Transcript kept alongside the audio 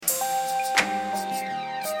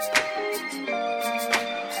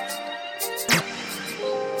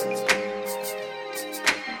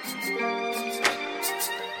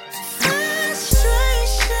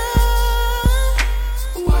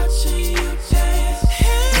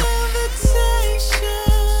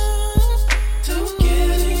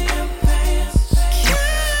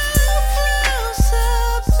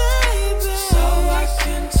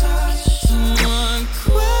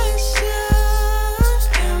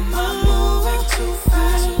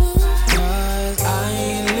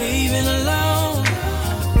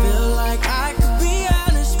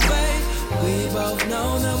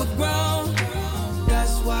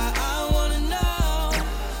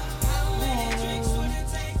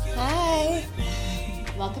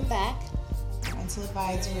Welcome back. Parental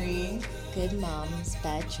Advisory. Good Moms,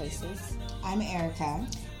 Bad Choices. I'm Erica.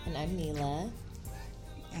 And I'm Mila.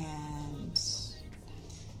 And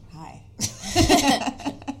hi.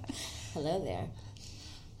 Hello there.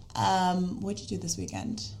 What'd you do this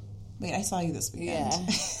weekend? Wait, I saw you this weekend. Yeah.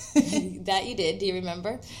 That you did. Do you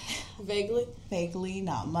remember? Vaguely? Vaguely,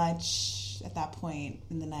 not much at that point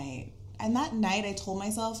in the night. And that night I told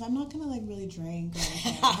myself I'm not going to really drink or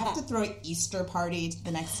anything. I have to throw an Easter party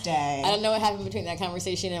the next day. I don't know what happened between that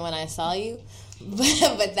conversation and when I saw you,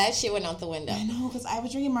 but that shit went out the window. I know, because I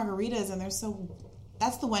was drinking margaritas and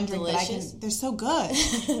that's the one drink Delicious. that I can, they're so good.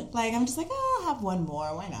 Like, I'm just like, I'll have one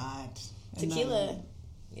more, why not? And Tequila.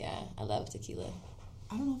 Yeah, I love tequila.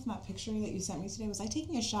 I don't know if that picture that you sent me today, was I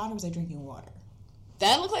taking a shot or was I drinking water?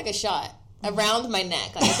 That looked like a shot. Around my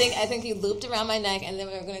neck. Like, I think you looped around my neck, and then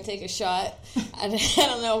we were going to take a shot. I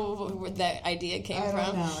don't know where that idea came from. I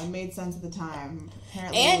don't know. It made sense at the time.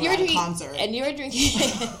 Apparently, and we were at a concert. And you were drinking.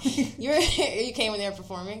 You came when they were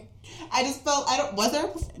performing. I just felt. Was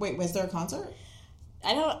there a concert?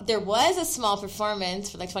 There was a small performance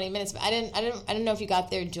for like 20 minutes, but I didn't know if you got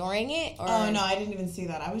there during it or. Oh no, I didn't even see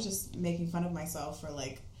that. I was just making fun of myself for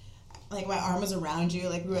like my arm was around you,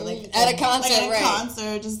 like we were like at a concert, like at a right?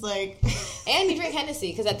 Concert, just like. And you drink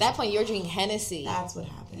Hennessy, because at that point you were drinking Hennessy. That's what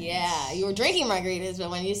happened. Yeah, you were drinking margaritas, but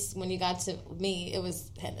when you got to me, it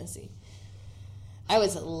was Hennessy. I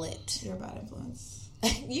was lit. You're a bad influence.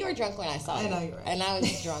 You were drunk when I saw you. I know you were. And I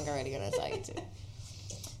was drunk already when I saw you too.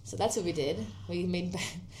 So that's what we did. We made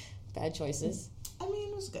bad choices. I mean,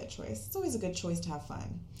 it was a good choice. It's always a good choice to have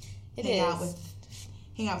fun. Hang out with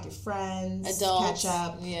your friends. Adults. Catch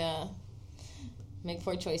up. Yeah. Make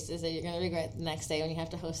poor choices that you're going to regret the next day when you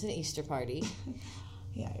have to host an Easter party.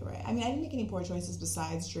 Yeah, you're right. I mean, I didn't make any poor choices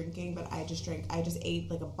besides drinking, but I just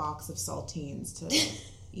ate like a box of saltines to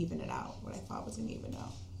even it out, what I thought was going to even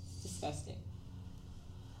out. Disgusting.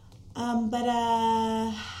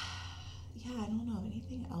 Yeah, I don't know.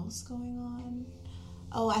 Anything else going on?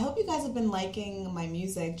 Oh, I hope you guys have been liking my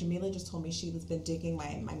music. Jamila just told me she has been digging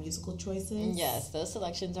my musical choices. Yes, those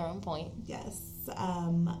selections are on point. Yes.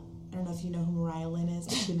 I don't know if you know who Mariah Lynn is,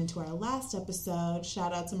 but tune into our last episode.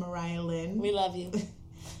 Shout out to Mariah Lynn. We love you.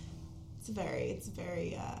 It's a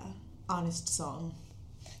very honest song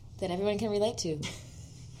that everyone can relate to,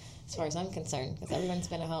 as far as I'm concerned, because everyone's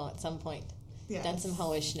been a hoe at some point. Yes. Done some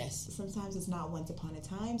hoishness. Sometimes it's not once upon a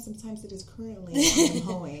time. Sometimes it is currently I am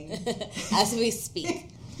hoeing. As we speak.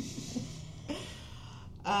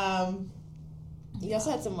 You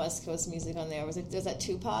also had some West Coast music on there. Was that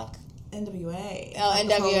Tupac? NWA. Oh,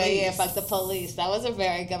 NWA, yeah, Fuck the Police. That was a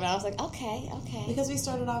very good one. I was like, okay. Because we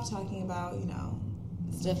started off talking about,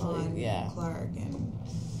 definitely, yeah. Clark and...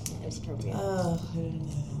 It was appropriate. I don't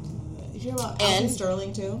know. Did you hear about Alton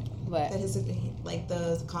Sterling, too? What? That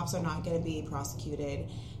the cops are not going to be prosecuted.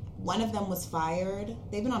 One of them was fired.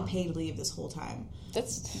 They've been on paid leave this whole time.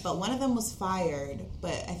 But one of them was fired,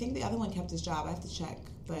 but I think the other one kept his job. I have to check.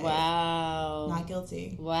 But wow. Not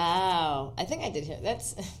guilty. Wow. I think I did hear.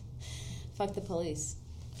 That's... Fuck the police.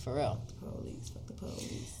 For real. Fuck the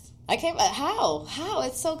police. How?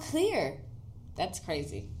 It's so clear. That's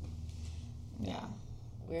crazy. Yeah.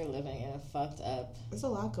 We're living in a fucked up... There's a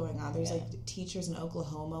lot going on. There's, teachers in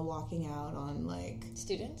Oklahoma walking out on,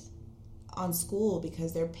 Students? On school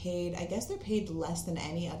because they're paid... I guess they're paid less than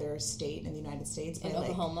any other state in the United States. In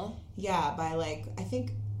Oklahoma? Yeah, by, I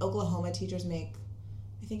think Oklahoma teachers make...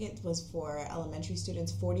 I think it was for elementary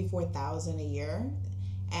students, $44,000 a year.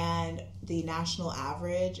 And the national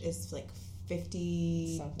average is,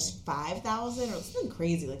 55,000 or something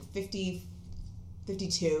crazy,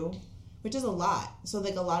 52, which is a lot. So,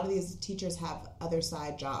 a lot of these teachers have other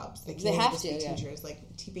side jobs. They have to, be yeah. teachers.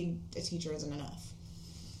 Being a teacher isn't enough.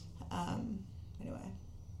 Anyway.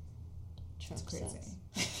 Trump it's crazy.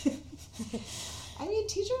 I mean,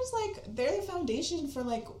 teachers, they're the foundation for,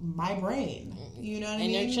 my brain. You know what I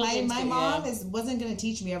mean? My mom wasn't going to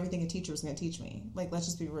teach me everything a teacher was going to teach me. Let's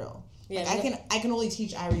just be real. Yeah, I can only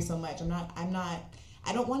teach Irie so much.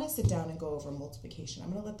 I don't want to sit down and go over multiplication.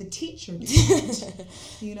 I'm going to let the teacher do it.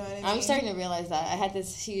 You know what I mean? I'm starting to realize that. I had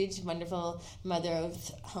this huge, wonderful mother of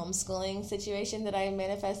homeschooling situation that I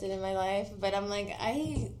manifested in my life. But I'm like,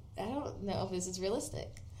 I don't know if this is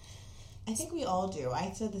realistic. I think we all do.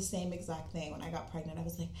 I said the same exact thing when I got pregnant. I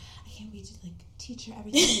was like, I can't wait to teach her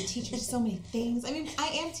everything. To teach her so many things. I mean, I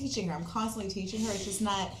am teaching her. I'm constantly teaching her. It's just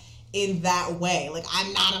not in that way.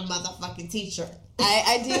 I'm not a motherfucking teacher.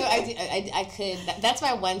 I could. That's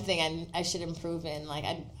my one thing I should improve in.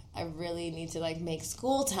 I really need to make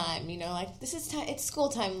school time. This is time. It's school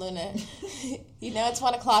time, Luna. It's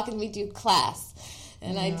 1:00 and we do class.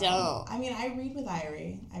 And I don't. I mean, I read with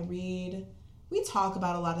Irie. We talk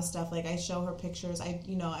about a lot of stuff. Like, I show her pictures.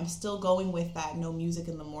 I'm still going with that no music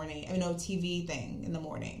in the morning. I mean, no TV thing in the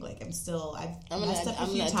morning. Like, I've messed up a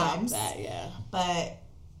few times. That, yeah. But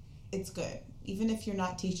it's good. Even if you're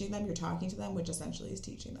not teaching them, you're talking to them, which essentially is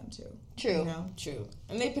teaching them too. True. True.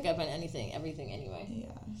 And they pick up on everything anyway.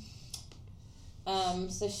 Yeah.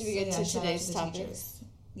 So should we get to today's topics?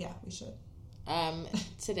 Yeah, we should.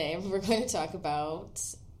 Today we're going to talk about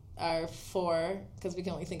our 4, because we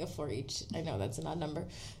can only think of 4 each. I know that's an odd number.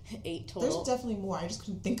 8 total. There's definitely more. I just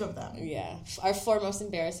couldn't think of them. Yeah. Our 4 most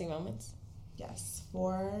embarrassing moments. Yes.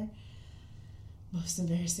 4 most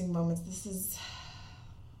embarrassing moments. This is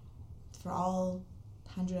for all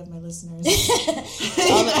 100 of my listeners.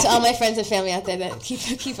 to all my friends and family out there that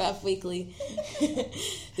keep up weekly.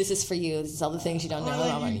 This is for you. This is all the things you don't know.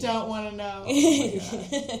 That you don't want to know.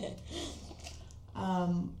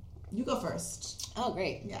 Oh, you go first. Oh,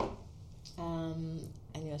 great. Yeah. I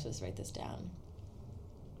knew I was supposed to write this down.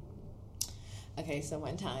 Okay, so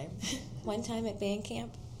one time at band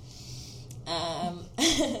camp,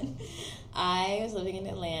 I was living in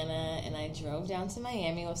Atlanta, and I drove down to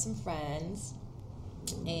Miami with some friends,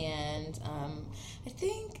 and I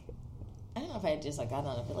don't know if I had just got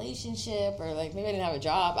on a relationship, or maybe I didn't have a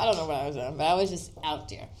job. I don't know what I was doing, but I was just out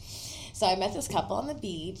there. So I met this couple on the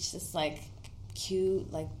beach, this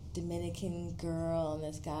cute Dominican girl and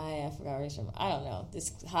this guy, I forgot where he's from. I don't know.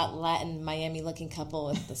 This hot Latin Miami looking couple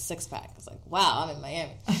with the 6-pack. I was like, wow, I'm in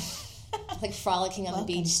Miami. Frolicking on the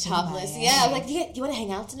beach, topless. Miami. Yeah, I was like, you want to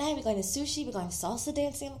hang out tonight? We're going to sushi. We're going to salsa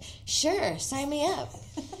dancing. Sure, sign me up.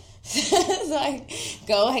 So I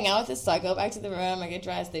go hang out with this. So I go back to the room. I get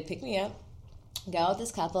dressed. They pick me up. Go out with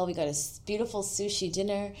this couple. We go to beautiful sushi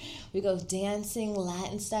dinner. We go dancing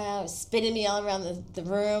Latin style, spinning me all around the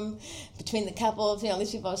room between the couple. These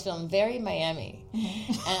people, I was feeling very Miami.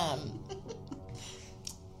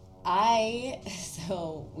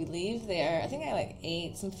 So we leave there. I think I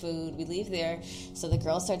ate some food. We leave there. So the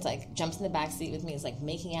girl starts jumps in the back seat with me. Is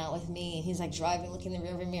making out with me. And he's driving, looking in the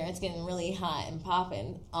rearview mirror. It's getting really hot and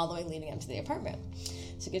popping all the way leading up to the apartment.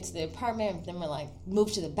 So we get to the apartment. Then we're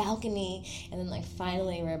move to the balcony, and then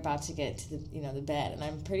finally we're about to get to the bed. And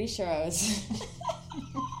I'm pretty sure I was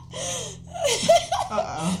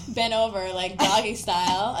bent over doggy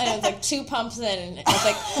style, and it was 2 pumps in, and I was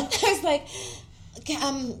like.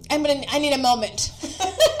 I need a moment.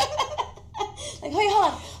 Wait,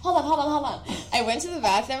 hold on. I went to the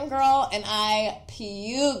bathroom, girl, and I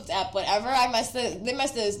puked up whatever they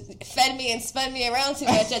must have fed me and spun me around too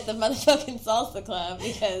much at the motherfucking salsa club,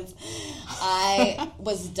 because I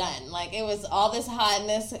was done. It was all this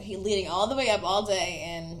hotness leading all the way up all day,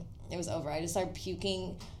 and it was over. I just started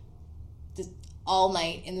puking all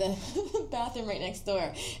night in the bathroom right next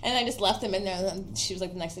door, and I just left them in there, and she was the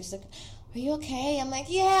next day, she's like, are you okay? I'm like,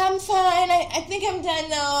 yeah, I'm fine. I think I'm done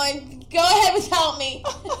now. Go ahead without me.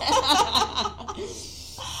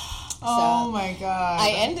 Oh, my God.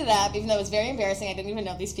 I ended up, even though it was very embarrassing, I didn't even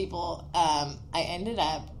know these people, I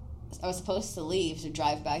was supposed to leave to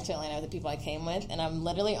drive back to Atlanta with the people I came with, and I'm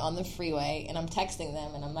literally on the freeway, and I'm texting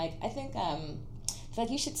them, and I'm like, I think, it's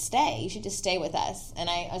you should stay. You should just stay with us. And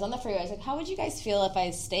I was on the freeway. I was like, how would you guys feel if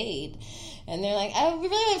I stayed? And they're like, we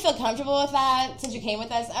really wouldn't feel comfortable with that since you came with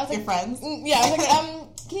us. I was your friends? Yeah. I was like,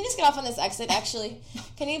 can you just get off on this exit, actually?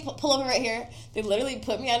 Can you pull over right here? They literally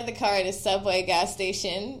put me out of the car at a Subway gas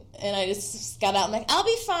station, and I just got out. I'm like, I'll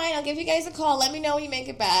be fine. I'll give you guys a call. Let me know when you make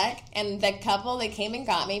it back. And the couple, they came and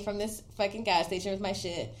got me from this fucking gas station with my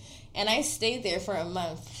shit. And I stayed there for a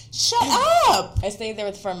month. Shut up! I stayed there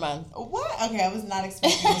for a month. What? Okay, I was not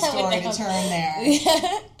expecting the story to turn there.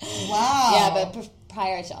 Wow. Yeah, but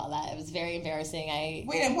prior to all that, it was very embarrassing.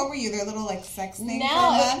 Wait, and what were you? Their little sex thing?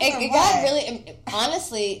 No, it got really.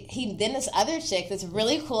 Honestly, then this other chick, this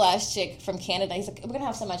really cool ass chick from Canada. He's like, we're gonna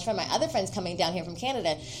have so much fun. My other friend's coming down here from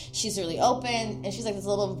Canada. She's really open, and she's this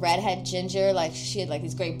little redhead ginger. She had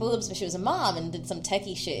these great boobs, but she was a mom and did some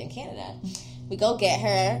techie shit in Canada. We go get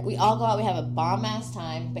her. We all go out. We have a bomb-ass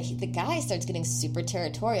time. But the guy starts getting super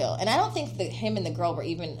territorial. And I don't think that him and the girl were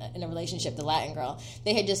even in a relationship, the Latin girl.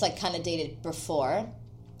 They had just, kind of dated before.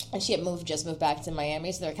 And she had just moved back to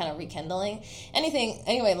Miami, so they were kind of rekindling.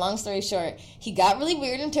 Anyway, long story short, he got really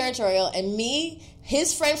weird and territorial. And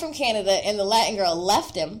his friend from Canada, and the Latin girl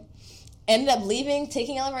left him. Ended up leaving,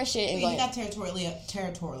 taking all of our shit, and going. He got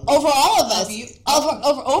territorial over all of us.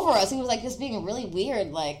 Over us. He was just being really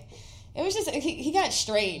weird, It was just, he got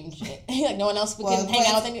strange. Like, no one else could hang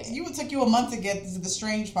out with him. It took you a month to get to the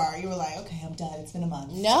strange part. You were like, okay, I'm done. It's been a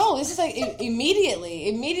month. No, this is like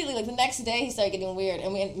immediately, like the next day he started getting weird.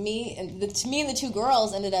 And me and the two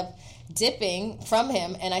girls ended up dipping from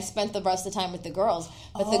him, and I spent the rest of the time with the girls.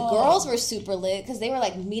 But the girls were super lit because they were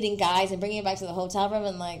like meeting guys and bringing it back to the hotel room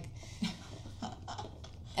and like...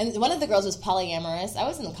 And one of the girls was polyamorous. I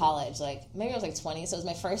was in college, like, maybe I was like 20, so it was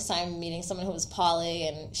my first time meeting someone who was poly,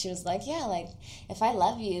 and she was like, yeah, like, if I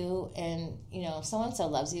love you and, you know, so-and-so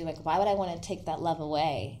loves you, like, why would I want to take that love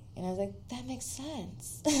away? And I was like, that makes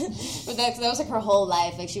sense. But that was like her whole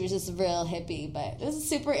life. Like, she was just a real hippie, but it was a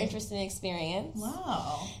super interesting experience.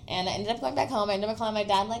 Wow. And I ended up going back home. I ended up calling my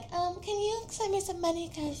dad, like, can you send me some money?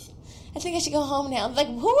 Because I think I should go home now. I'm like,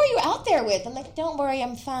 who are you out there with? I'm like, don't worry,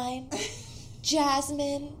 I'm fine.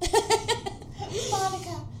 Jasmine.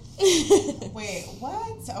 Monica. Wait,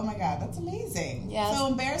 what? Oh my God, that's amazing. Yeah. So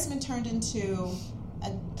embarrassment turned into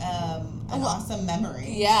an awesome memory.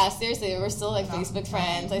 Yeah, seriously, we're still like Facebook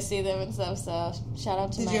friends. I see them and stuff. So shout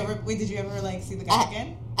out to. Did you ever like see the guy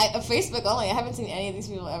again? Facebook only. I haven't seen any of these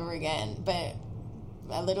people ever again. But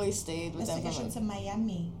I literally stayed with them. Let's take a trip to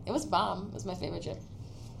Miami. It was bomb. It was my favorite trip.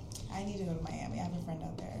 I need to go to Miami. I have a friend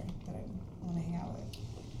out there that I want to hang out with.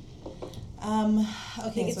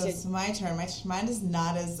 Okay, so it's my turn. Mine is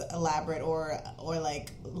not as elaborate or like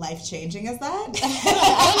life changing as that. I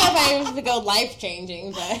don't know if I was to go life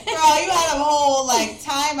changing, but girl, you had a whole like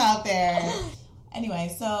time out there. Anyway,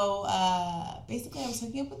 so basically, I was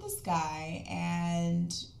hooking up with this guy,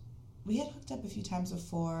 and we had hooked up a few times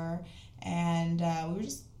before, and we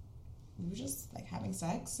were just like having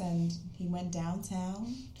sex, and he went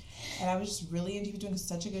downtown, and I was just really into. He was doing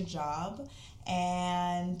such a good job,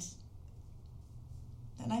 and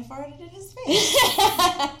I farted in his face.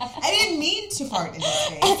 I didn't mean to fart in his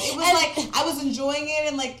face. It was like I was enjoying it,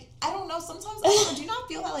 and like I don't know. Sometimes do you not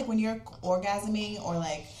feel that like when you're orgasming or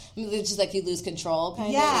like it's just like you lose control, kind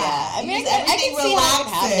of. Yeah. I mean, everything I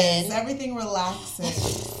relaxes. Everything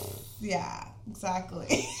relaxes. Yeah,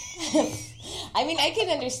 exactly. I mean, I can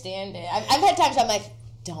understand it. I've had times I'm like,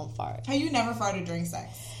 don't fart. Have you never farted during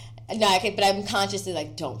sex? No, but I'm consciously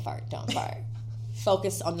like, don't fart.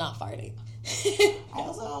 Focus on not farting.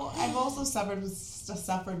 I've also suffered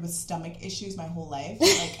with stomach issues my whole life,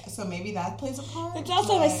 like so maybe that plays a part. It's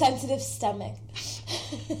also a sensitive stomach.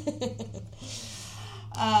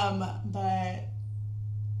 But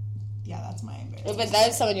yeah, that's my embarrassment. But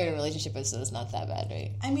that's someone you're in a relationship with, so it's not that bad,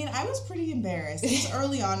 right? I mean, I was pretty embarrassed. It was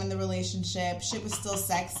early on in the relationship. Shit was still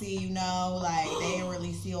sexy, you know, like they didn't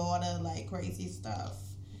really see all the like crazy stuff.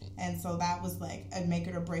 And so that was like a make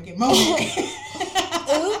it or break it moment.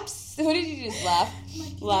 Oops. Who did you just laugh?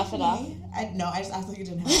 Laugh it off? I just acted like it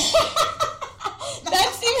didn't happen.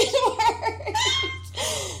 That's even worse.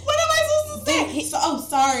 What am I supposed to say?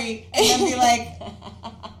 Sorry. And then be like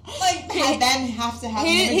then have to have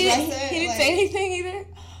him address it. He didn't say anything either?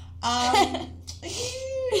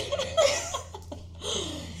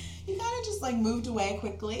 He kind of just like moved away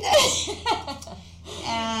quickly.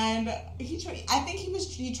 And I think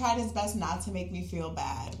he tried his best not to make me feel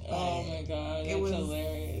bad. Oh my God, that's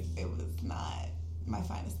hilarious. It was not my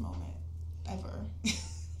finest moment ever.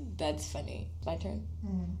 That's funny. My turn?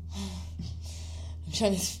 Mm. I'm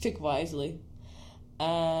trying to pick wisely.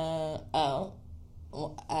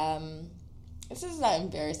 This is not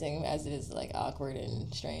embarrassing as it is like awkward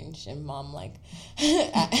and strange and mom like.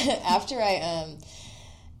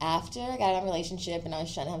 After I got in a relationship and I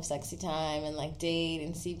was trying to have sexy time and like date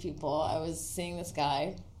and see people, I was seeing this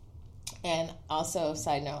guy. And also,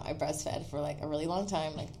 side note, I breastfed for like a really long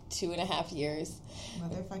time, like 2.5 years.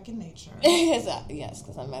 Motherfucking nature. Yes,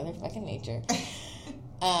 because I'm motherfucking nature.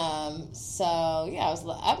 So yeah,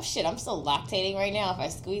 I'm still lactating right now if I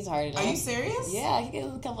squeeze hard enough. Are you serious? Yeah, I can get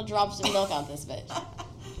a couple drops of milk out this bitch.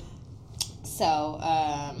 So,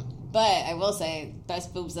 but I will say,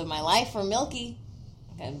 best boobs of my life were milky.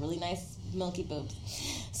 Got really nice milky boobs.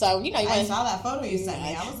 So, I saw that photo you sent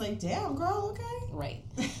me. I was like, damn, girl, okay. Right.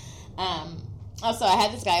 Also, I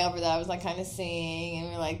had this guy over that I was like kind of seeing, and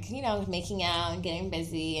we were like, making out and getting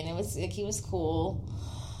busy, and it was like he was cool.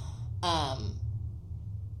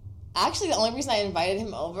 Actually, the only reason I invited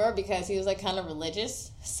him over because he was like kind of religious,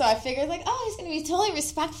 so I figured like, oh, he's gonna be totally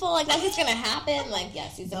respectful, like nothing's gonna happen. Like,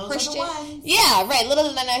 yes, he's a Christian. Yeah, right. Little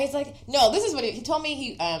did I know, he's like, no, this is what he told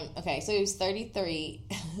me. Okay, so he was 33.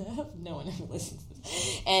 No one ever listens to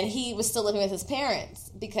this, and he was still living with his parents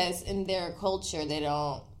because in their culture they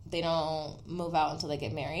don't they don't move out until they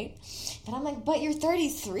get married. But I'm like, but you're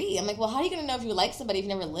 33. I'm like, well, how are you going to know if you like somebody if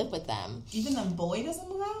you've never lived with them? Even the boy doesn't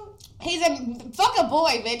move out? He's fuck a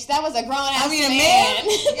boy, bitch. That was a grown-ass man. Yeah,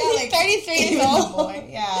 like, 33 years old. Boy.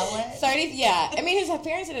 Yeah, what? 30, yeah. I mean, his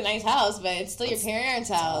parents had a nice house, but it's still your parents'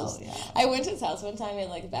 house. Yeah. I went to his house one time and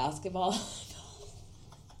like basketball.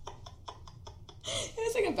 It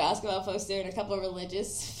was like a basketball poster and a couple of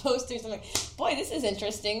religious posters. I'm like, boy, this is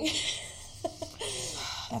interesting.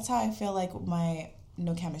 That's how I feel like my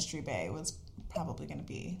No Chemistry Bae was probably going to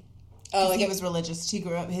be. Oh, like he was religious. He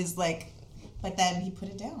grew up but then he put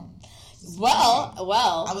it down. Well.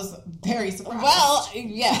 I was very surprised. Well,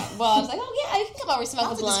 yeah. Well, I was like, oh yeah, I can come over and smoke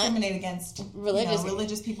Not a to blunt. discriminate against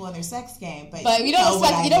religious people in their sex game, but you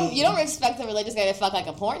don't respect the religious guy to fuck like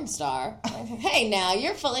a porn star. Like, hey, now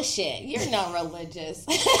you're full of shit. You're not religious.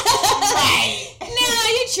 Right? No,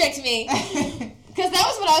 you tricked me. Because that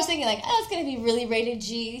was what I was thinking. Like, oh, it's gonna be really rated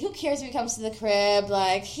G. Who cares if he comes to the crib?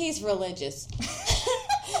 Like, he's religious.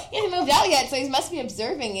 He hasn't moved out yet, so he must be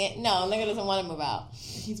observing it. No, nigga doesn't want to move out.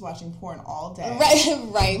 He's watching porn all day.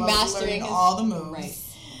 Right, mastering all the moves.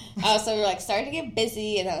 Right. So we were like starting to get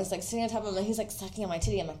busy, and I was like sitting on top of him, and he's like sucking on my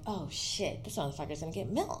titty. I'm like, oh shit, this motherfucker's gonna get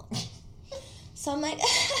milk. So I'm like,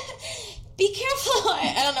 be careful.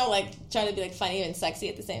 I don't know, like trying to be like funny and sexy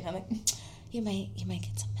at the same time. Like, you might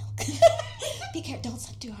get some milk. Be careful, don't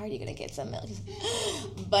suck too hard. You're gonna get some milk.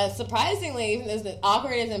 But surprisingly, even as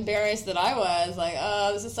awkward and embarrassed that I was, like,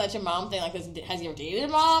 oh, this is such a mom thing. Like, has he ever dated a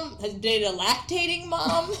mom? Has he dated a lactating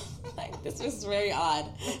mom? Like, this was very odd.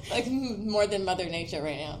 Like, more than Mother Nature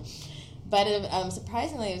right now. But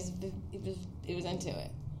surprisingly, it was into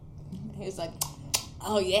it. He was like,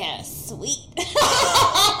 oh yeah, sweet.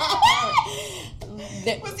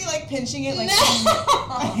 Was he like pinching it? Like,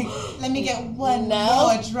 no. Let me get one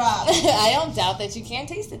more drop. I don't doubt that you can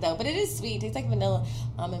taste it though, but it is sweet. It tastes like vanilla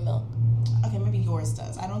almond milk. Okay, maybe yours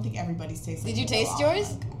does. I don't think everybody's tastes like Did you taste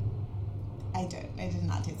yours? I did. It did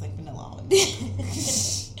not taste like vanilla almond milk.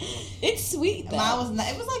 It's sweet though. Mine was not,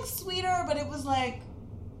 it was like sweeter, but it was like,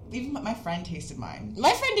 even my friend tasted mine.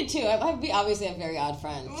 My friend did too. We obviously have very odd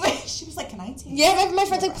friends. She was like, can I taste it? Yeah, my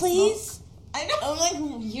friend's like, please. Milk? I know. I'm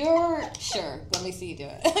like, you're sure. Let me see you do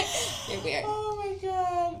it. You're weird. Oh my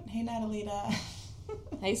god. Hey, Natalita.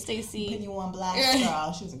 Hey, Stacy. Putting you on blast,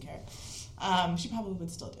 girl. She doesn't care. She probably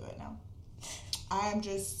would still do it now. I'm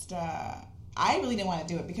just, I really didn't want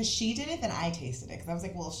to do it because she did it, then I tasted it. Because I was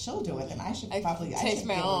like, well, if she'll do it, then I should probably taste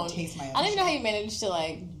my own. Taste my own. I don't even know how you managed to,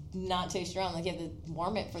 like, not taste your own. Like, you have to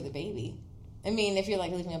warm it for the baby. I mean, if you're,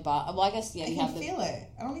 like, leaving a bottle. Well, I guess, yeah, you have to feel it.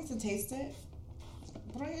 I don't need to taste it.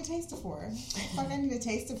 What do I need to taste it for? What the fuck I need to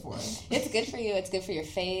taste it for? It's good for you. It's good for your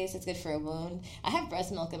face. It's good for a wound. I have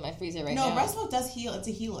breast milk in my freezer right now. No, breast milk does heal. It's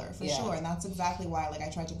a healer for sure, and that's exactly why. Like I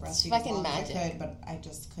tried to breastfeed as long as I could, but I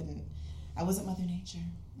just couldn't. I wasn't Mother Nature.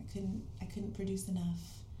 I couldn't produce enough,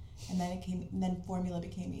 and then it came. And then formula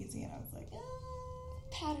became easy, and I was like,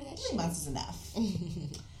 powder that 3 months is enough.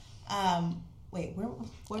 Wait, where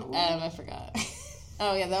I forgot.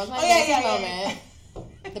 Oh yeah, that was my moment.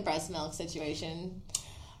 Yeah. The breast milk situation.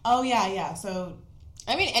 Oh yeah. So,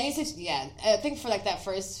 I mean, I think for like that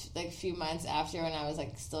first like few months after when I was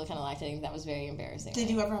like still kind of lactating, that was very embarrassing. Did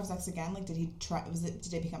you ever have sex again? Like, did he try?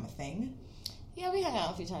 Did it become a thing? Yeah, we hung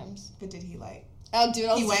out a few times. But did he like? Oh, dude,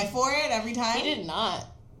 he went for it every time. He did not.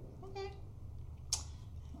 Okay.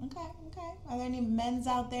 Are there any men's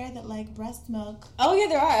out there that like breast milk? Oh yeah,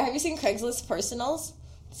 there are. Have you seen Craigslist personals?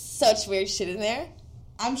 Such weird shit in there.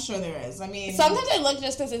 I'm sure there is. I mean, sometimes I look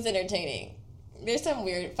just because it's entertaining. There's some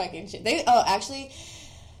weird fucking shit. Actually,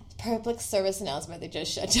 public service announcement. They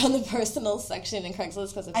just shut down the personal section in Craigslist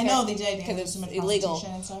because it's. I know they did because it's so much illegal.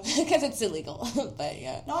 Because it's illegal, but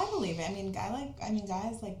yeah. No, I believe it. I mean,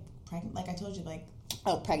 guys like pregnant. Like I told you, like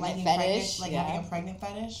pregnant fetish, having a pregnant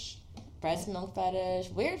fetish, breast milk fetish.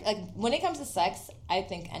 Weird. Like when it comes to sex, I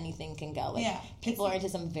think anything can go. Like, people are into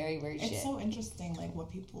some very weird shit. It's so interesting, like what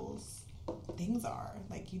people's things are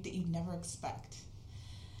like that you'd never expect.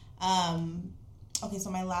 Okay,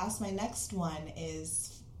 so my next one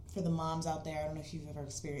is for the moms out there. I don't know if you've ever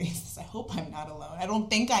experienced this. I hope I'm not alone. I don't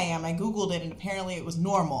think I am. I Googled it and apparently it was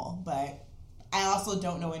normal, but I also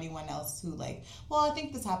don't know anyone else who I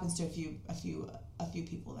think this happens to a few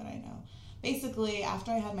people that I know. Basically,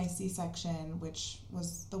 after I had my C-section, which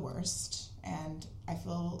was the worst, and I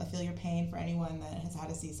feel your pain for anyone that has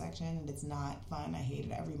had a C-section, and it's not fun. I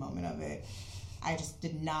hated every moment of it. I just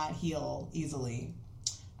did not heal easily.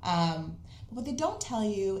 But what they don't tell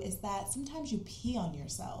you is that sometimes you pee on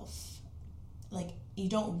yourself. Like, you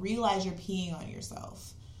don't realize you're peeing on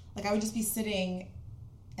yourself. Like, I would just be sitting,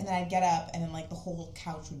 and then I'd get up, and then, like, the whole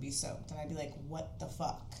couch would be soaked, and I'd be like, what the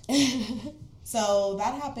fuck? So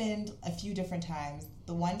that happened a few different times.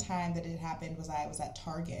 The one time that it happened was I was at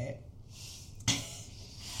Target.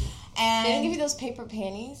 And they didn't give you those paper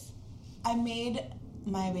panties? I made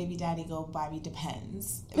my baby daddy go buy me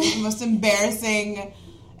Depends. It was the most embarrassing.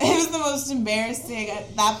 It was the most embarrassing.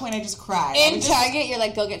 At that point, I just cried. In Target, you're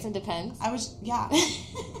like, go get some Depends? I was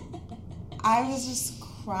just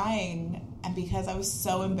crying, and because I was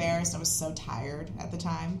so embarrassed, I was so tired at the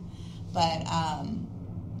time. But,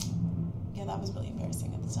 yeah, that was really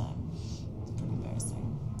embarrassing at the time. It was pretty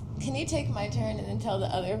embarrassing. Can you take my turn and then tell the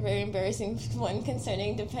other very embarrassing one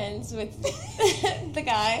concerning Depends with the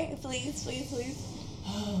guy? Please.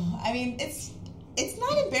 I mean, it's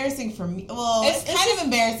not embarrassing for me. Well, it's kind of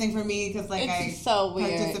embarrassing for me because, like, I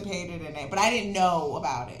participated in it, but I didn't know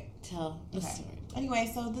about it. Tell the story.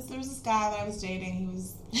 Anyway, so there was this guy that I was dating.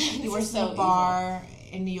 He worked in a bar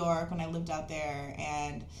in New York when I lived out there,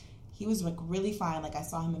 and he was, like, really fine. Like, I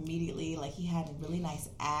saw him immediately. Like, he had a really nice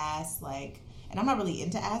ass, like, and I'm not really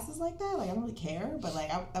into asses like that. Like, I don't really care, but, like,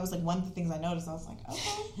 that was, like, one of the things I noticed. I was like,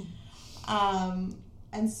 okay.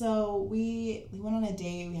 And so we went on a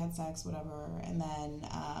date, we had sex, whatever, and then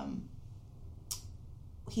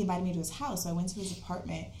he invited me to his house, so I went to his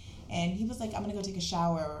apartment, and he was like, I'm gonna go take a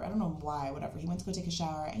shower. I don't know why, whatever. He went to go take a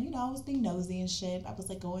shower, and, you know, I was being nosy and shit. I was,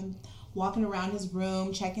 like, walking around his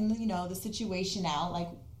room, checking, you know, the situation out, like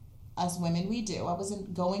us women, we do. I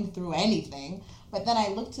wasn't going through anything, but then I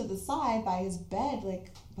looked to the side by his bed,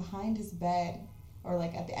 like, behind his bed, or,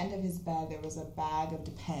 like, at the end of his bed, there was a bag of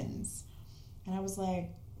Depends. And I was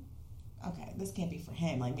like, okay, this can't be for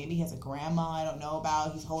him. Like, maybe he has a grandma I don't know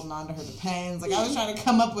about. He's holding on to her Depends. Like, I was trying to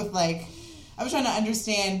come up with, like, I was trying to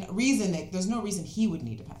understand reason that there's no reason he would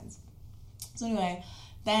need Depends. So anyway,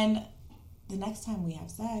 then the next time we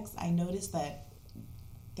have sex, I noticed that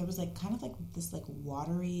there was, like, kind of, like, this, like,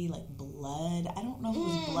 watery, like, blood. I don't know if it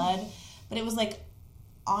was blood, but it was, like,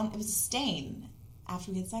 it was a stain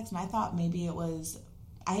after we had sex. And I thought maybe it was...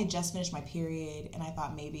 I had just finished my period, and I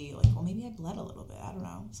thought maybe, like, well, maybe I bled a little bit. I don't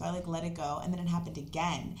know. So I, like, let it go, and then it happened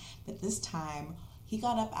again. But this time, he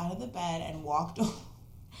got up out of the bed and walked over.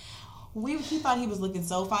 He thought he was looking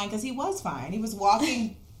so fine, because he was fine. He was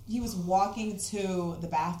walking to the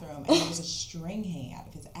bathroom, and there was a string hanging out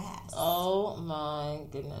of his ass. Oh, my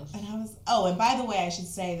goodness. And and by the way, I should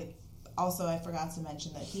say that, also, I forgot to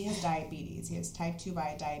mention that he has diabetes. He has type 2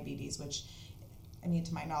 diabetes, which... I mean,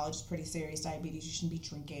 to my knowledge, it's pretty serious diabetes. You shouldn't be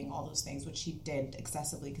drinking, all those things, which he did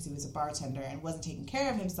excessively because he was a bartender and wasn't taking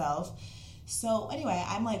care of himself. So anyway,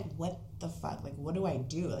 I'm like, what the fuck? Like, what do I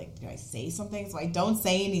do? Like, do I say something? So I don't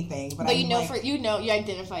say anything. But you know, you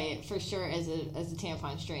identify it for sure as a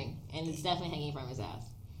tampon string, and it's definitely hanging from his ass.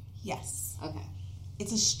 Yes. Okay.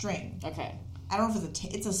 It's a string. Okay. I don't know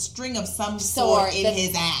if it's a string of some sort in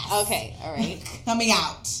his ass. Okay. All right. Coming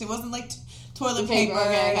out. It wasn't like toilet paper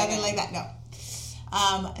or nothing like that. No.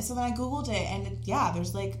 So then I Googled it, and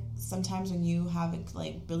there's, like, sometimes when you have,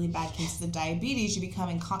 like, really bad cases of diabetes, you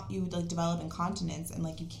develop incontinence, and,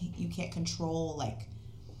 like, you can't control, like,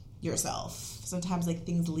 yourself. Sometimes, like,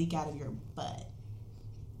 things leak out of your butt.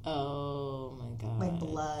 Oh my god. Like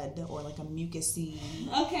blood or like a mucusy.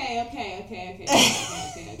 Okay.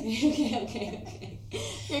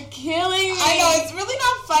 You're killing me. I know, it's really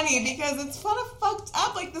not funny because it's kind of fucked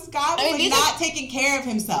up. Like, this guy was not taking care of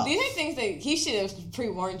himself. These are things that he should have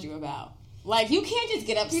pre-warned you about. Like, you can't just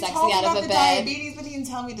get up sexy out of a bed. Diabetes, but he didn't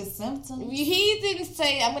tell me the symptoms. He didn't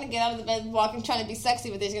say, I'm going to get out of the bed and walk and trying to be sexy,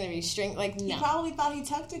 but there's going to be string. Like, no. He probably thought he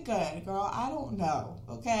tucked it good, girl. I don't know,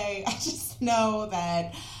 okay? I just know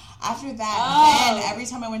that after that, then every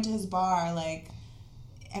time I went to his bar, I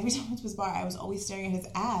was always staring at his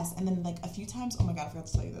ass. And then, like, a few times, oh my God, I forgot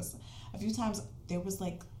to tell you this. A few times, there was,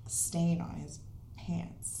 like, stain on his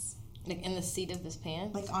pants. Like, in the seat of his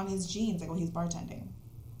pants? Like, on his jeans, like, while he's bartending.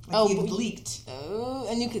 Like, he had leaked. Oh,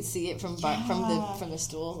 and you could see it from the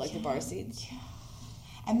stool, like the bar seats. Yeah.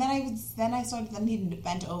 And then he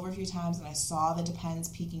bent over a few times, and I saw the Depends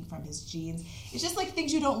peeking from his jeans. It's just like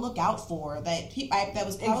things you don't look out for that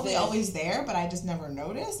was probably always there, but I just never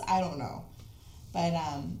noticed. I don't know, but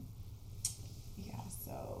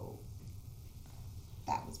so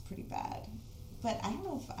that was pretty bad. But I don't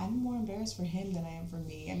know if I'm more embarrassed for him than I am for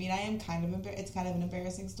me. I mean, I am kind of it's kind of an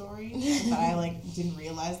embarrassing story, but I didn't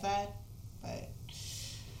realize that. But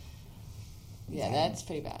yeah, that's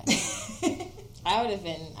pretty bad. I would have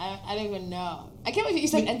been. I don't even know. I can't believe you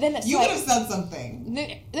said. And then you would have said something.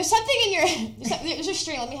 There's something in your. There's a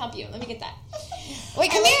string. Let me help you. Let me get that. Wait,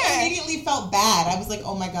 come here. I immediately felt bad. I was like,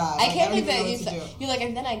 oh my God. I can't believe that you're like.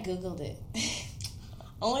 And then I Googled it.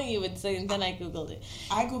 Only you would say, and then I Googled it.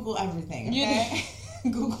 I Google everything, okay?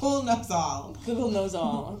 Google knows all. Google knows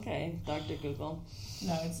all. Okay, Dr. Google.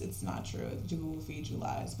 No, it's not true. Google will feed you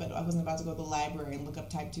lies. But I wasn't about to go to the library and look up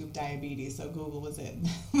type 2 diabetes, so Google was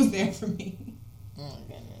there for me. Oh, my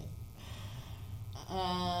goodness.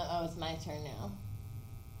 It's my turn now.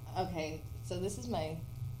 Okay, so this is my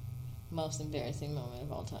most embarrassing moment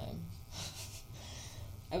of all time.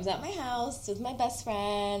 I was at my house with my best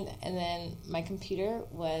friend, and then my computer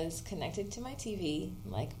was connected to my TV,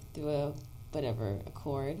 like through a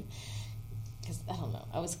cord. Because, I don't know,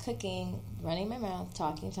 I was cooking, running my mouth,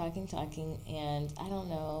 talking, and I don't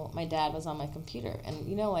know, my dad was on my computer. And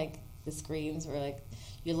you know, like, the screens where, like,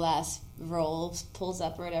 your last roll pulls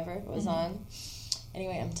up or whatever was on.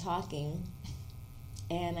 Anyway, I'm talking,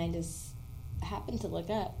 and I just happened to look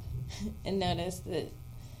up and notice that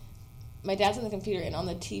my dad's on the computer, and on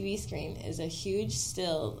the TV screen is a huge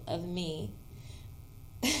still of me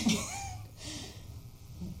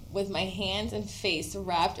with my hands and face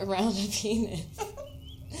wrapped around a penis.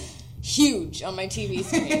 Huge on my TV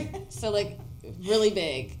screen. So, like, really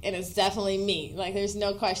big. And it's definitely me. Like, there's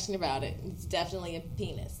no question about it. It's definitely a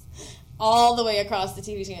penis. All the way across the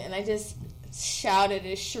TV screen. And I just shouted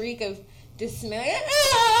a shriek of dismay. And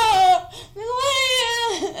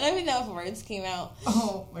I don't even know if words came out.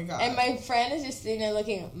 Oh, my God. And my friend is just sitting there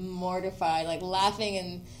looking mortified, like, laughing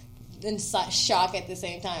and in shock at the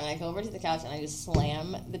same time. And I go over to the couch and I just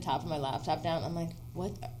slam the top of my laptop down. I'm like,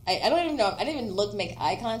 what? I don't even know. I didn't even make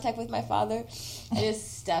eye contact with my father. I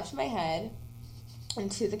just stepped my head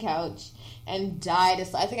into the couch and died.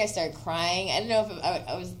 I think I started crying. I don't know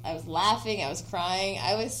if I was laughing, I was crying.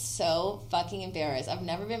 I was so fucking embarrassed. I've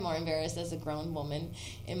never been more embarrassed as a grown woman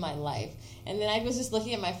in my life. And then I was just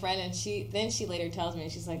looking at my friend, and she later tells me,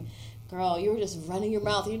 she's like, girl, you were just running your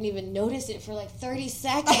mouth. You didn't even notice it for like 30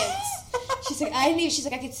 seconds. She's like, she's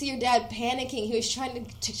like, I could see your dad panicking.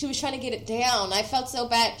 She was trying to get it down. I felt so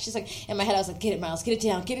bad. She's like, in my head, I was like, get it, Miles, get it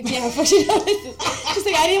down before she notices. She's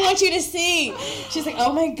like, I didn't want you to see. She's like,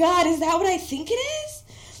 oh my God, is that what I think it is?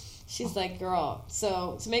 She's like, girl.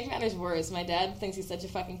 So to make matters worse, my dad thinks he's such a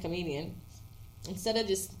fucking comedian. Instead of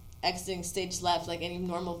just exiting stage left like any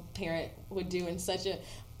normal parent would do in such an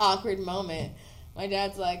awkward moment, my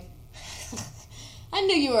dad's like, I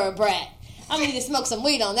knew you were a brat. I'm going to need to smoke some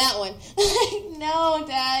weed on that one. Like, no,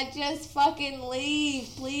 Dad, just fucking leave.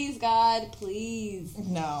 Please, God, please.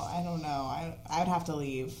 No, I don't know. I would have to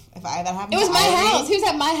leave. If that happened it was my house. He was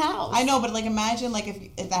at my house. I know, but, like, imagine, like,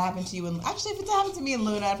 if that happened to you. Actually, if it happened to me and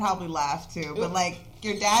Luna, I'd probably laugh, too. But, like,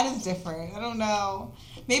 your dad is different. I don't know.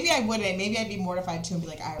 Maybe I wouldn't. Maybe I'd be mortified, too, and be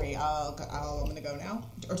like, Irie, I'm going to go now.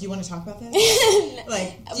 Or do you want to talk about this?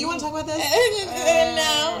 Like, do you want to talk about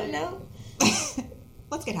this? No.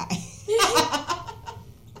 Let's get high.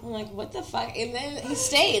 I'm like, what the fuck? And then he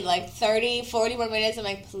stayed like 30, 40 more minutes. I'm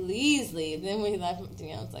like, please leave. And then when he left, I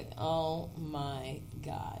was like, oh my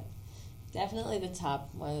God. Definitely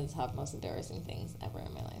one of the top most embarrassing things ever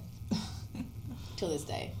in my life. To this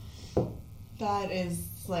day. That is,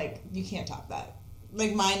 like, you can't top that.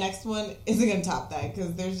 Like, my next one isn't going to top that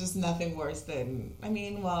because there's just nothing worse than,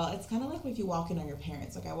 it's kind of like if you walk in on your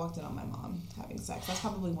parents. Like, I walked in on my mom having sex. That's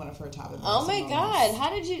probably one of her top embarrassing Oh, my moments. God. How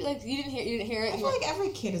did you, like, you didn't hear it? I feel like every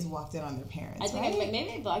kid has walked in on their parents, I think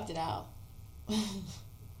maybe I blocked it out.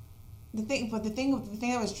 The thing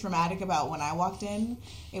that was traumatic about when I walked in,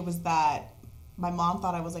 it was that my mom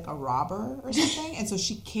thought I was like a robber or something, and so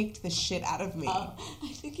she kicked the shit out of me. Oh,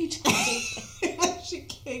 I think you told me.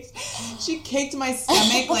 She kicked my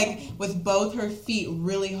stomach like with both her feet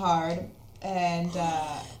really hard. And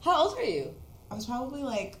how old were you? I was probably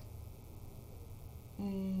like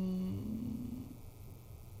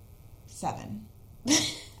 7.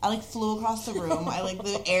 I like flew across the room.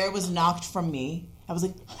 The air was knocked from me. I was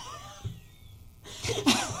like,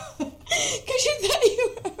 because you thought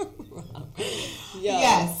you were a robber.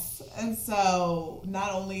 Yes. And so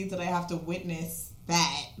not only did I have to witness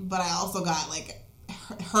that, but I also got like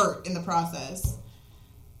hurt in the process.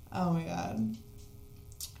 Oh my God.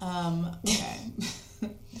 Okay.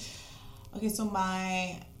 Okay, so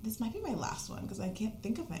this might be my last one because I can't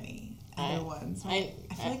think of any other ones. I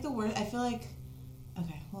feel like the word. I feel like.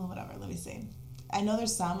 Okay, well, whatever. Let me see. I know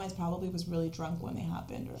there's some I probably was really drunk when they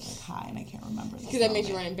happened or like high, and I can't remember. Because that made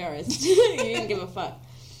you weren't embarrassed. You didn't give a fuck.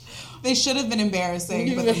 They should have been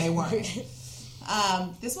embarrassing, but then they weren't.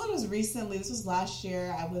 This one was recently. This was last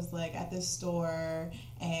year. I was like at this store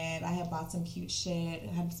and I had bought some cute shit and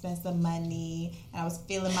had spent some money and I was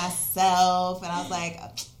feeling myself and I was like,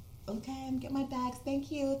 okay, I'm getting my bags.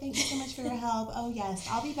 Thank you so much for your help. Oh yes,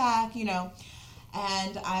 I'll be back.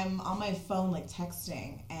 And I'm on my phone, like,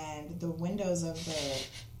 texting, and the windows of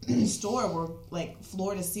the store were, like,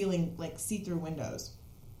 floor to ceiling, like, see-through windows.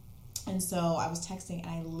 And so I was texting, and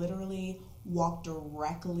I literally walked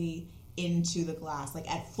directly into the glass,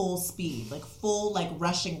 like, at full speed, like, full, like,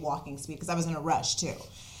 rushing walking speed, because I was in a rush, too.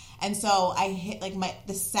 And so I hit, like,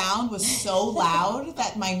 the sound was so loud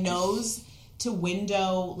that my nose to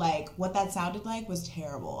window, like, what that sounded like was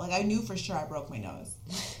terrible. Like, I knew for sure I broke my nose.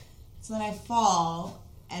 So then I fall,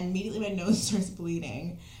 and immediately my nose starts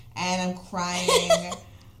bleeding, and I'm crying,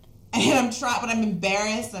 and but I'm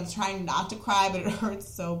embarrassed, and I'm trying not to cry, but it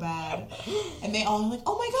hurts so bad. And they all are like,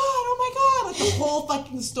 oh my God, like the whole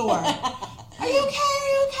fucking store. Are you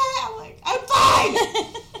okay? I'm like, I'm fine!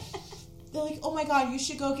 They're like, oh my God, you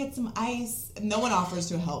should go get some ice. And no one offers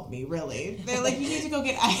to help me, really. They're like, you need to go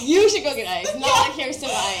get ice. You should go get ice, not like, here's some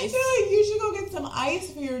ice. They're like, you should go get some ice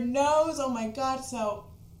for your nose. Oh my God. So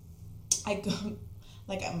I go,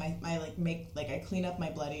 like, I clean up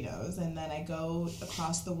my bloody nose, and then I go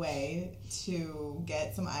across the way to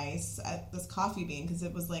get some ice at this Coffee Bean, because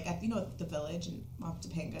it was like at the Village in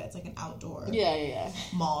Topanga. It's like an outdoor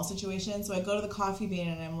mall situation. So I go to the Coffee Bean,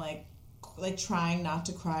 and I'm like trying not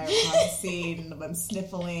to cry or cause a scene, and I'm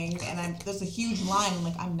sniffling, and there's a huge line. I'm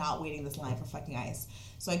like, I'm not waiting this line for fucking ice.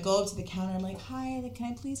 So I go up to the counter. I'm like, hi, like,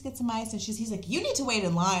 can I please get some ice? And he's like, you need to wait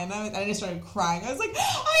in line. And I just started crying. I was like,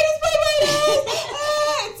 I just broke my nose.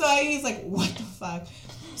 And so he's like, what the fuck?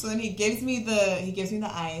 So then he gives me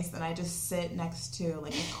the ice, and I just sit next to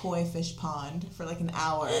like a koi fish pond for like an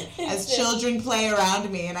hour as children play around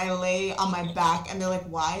me, and I lay on my back, and they're like,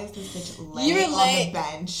 why is this bitch laying on the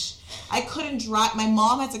bench? I couldn't drive. My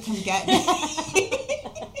mom had to come get me. My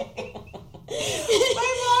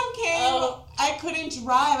mom came. Oh. I couldn't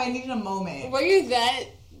drive. I needed a moment. Were you that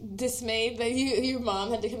dismayed that your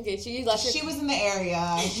mom had to come get you? She was in the area.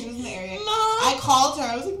 Mom! I called her.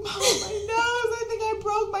 I was like, Mom, my nose. I think I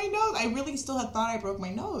broke my nose. I really still had thought I broke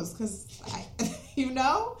my nose because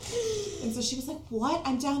And so she was like, what?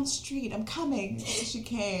 I'm down the street. I'm coming. So she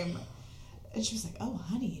came. And she was like, oh,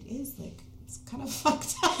 honey, it is like, it's kind of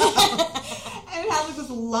fucked up. And it had like this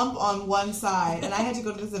lump on one side, and I had to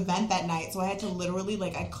go to this event that night, so I had to literally,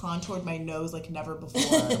 like, I contoured my nose like never before.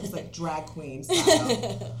 It was like drag queen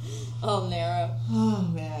style. Oh, narrow. Oh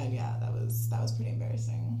man, yeah, that was pretty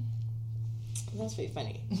embarrassing. That's pretty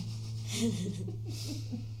funny.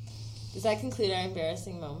 Does that conclude our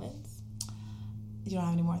embarrassing moments? You don't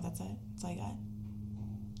have any more? That's it? That's all you got?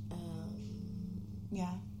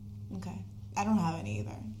 Yeah. Okay. I don't have any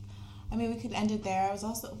either. I mean, we could end it there.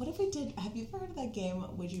 What if we did, have you ever heard of that game,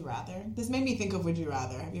 Would You Rather? This made me think of Would You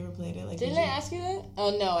Rather. Have you ever played it? Like, didn't I ask you that?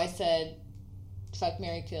 Oh, no, I said, fuck,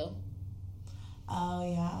 marry, kill. Oh,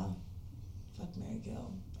 yeah. Fuck, marry,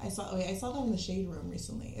 kill. I saw that in the Shade Room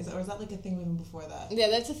recently. Or is that like a thing even before that? Yeah,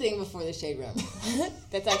 that's a thing before the Shade Room.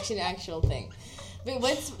 That's actually an actual thing. But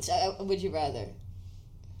what's, Would You Rather?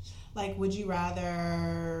 Like, would you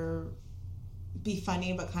rather be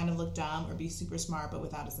funny but kind of look dumb, or be super smart but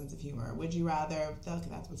without a sense of humor? Would you rather...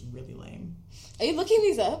 That was really lame. Are you looking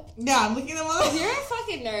these up? Yeah, I'm looking them up. You're a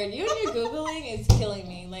fucking nerd. You and your Googling is killing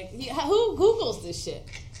me. Like, who Googles this shit?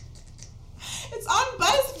 It's on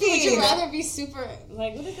BuzzFeed. Would you rather be super...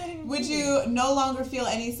 Like, what does that even mean? Would you no longer feel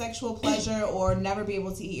any sexual pleasure or never be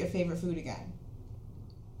able to eat your favorite food again?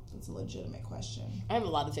 That's a legitimate question. I have a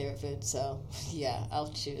lot of favorite foods, so yeah,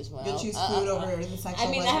 I'll choose one. You'll choose food over the sexual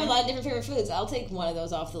pleasure? I have a lot of different favorite foods. I'll take one of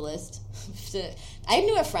those off the list. I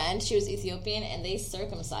knew a friend, she was Ethiopian, and they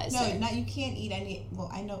circumcised her. No, you can't eat any...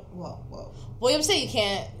 Well, I know... Well, Well, I'm saying you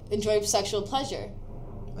can't enjoy sexual pleasure.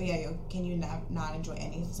 Oh, yeah, can you not enjoy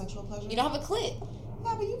any sexual pleasure? You don't have a clit.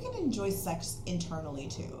 Yeah, but you can enjoy sex internally,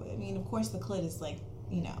 too. I mean, of course, the clit is like,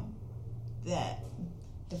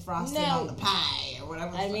 the frosting on the pie or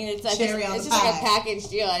whatever. I mean, it's like cherry on it's the just pie. like a packaged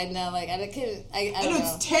deal. I know, like I don't know.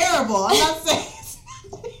 It's terrible. I'm not saying.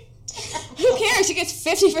 Who cares? She gets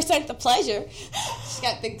 50% the pleasure.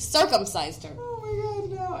 They circumcised her. Oh my god,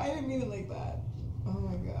 no! I didn't mean it like that. Oh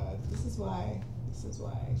my god, this is why I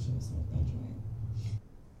should have smoked that joint.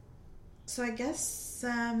 So I guess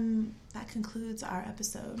that concludes our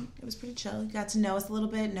episode. It was pretty chill. You got to know us a little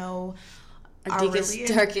bit. Our deepest,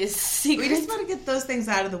 darkest secrets. We just want to get those things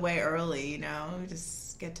out of the way early, We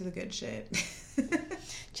just get to the good shit.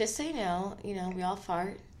 Just so you know, we all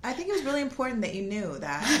fart. I think it was really important that you knew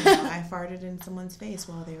that I farted in someone's face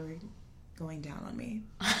while they were going down on me.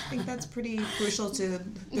 I think that's pretty crucial to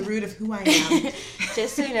the root of who I am.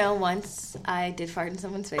 Just so you know, once I did fart in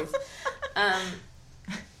someone's face.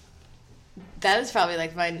 That is probably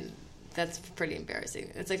like that's pretty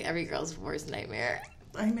embarrassing. It's like every girl's worst nightmare.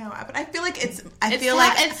 I know, but I feel like I feel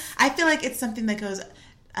like it's something that goes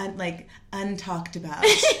untalked about.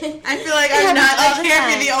 I feel like I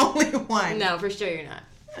can't be the only one. No, for sure you're not.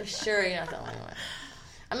 For sure you're not the only one.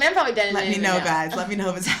 I mean, I'm probably done. Let me know, guys. Let me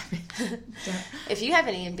know if it's happening. If you have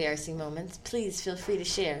any embarrassing moments, please feel free to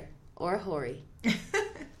share, or a Hori,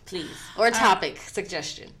 please, or a topic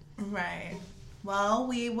suggestion. Right. Well,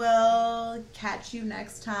 we will catch you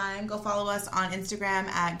next time. Go follow us on Instagram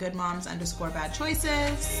at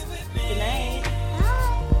goodmoms_badchoices. Good night. Bye.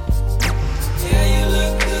 Yeah, you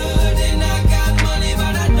look good.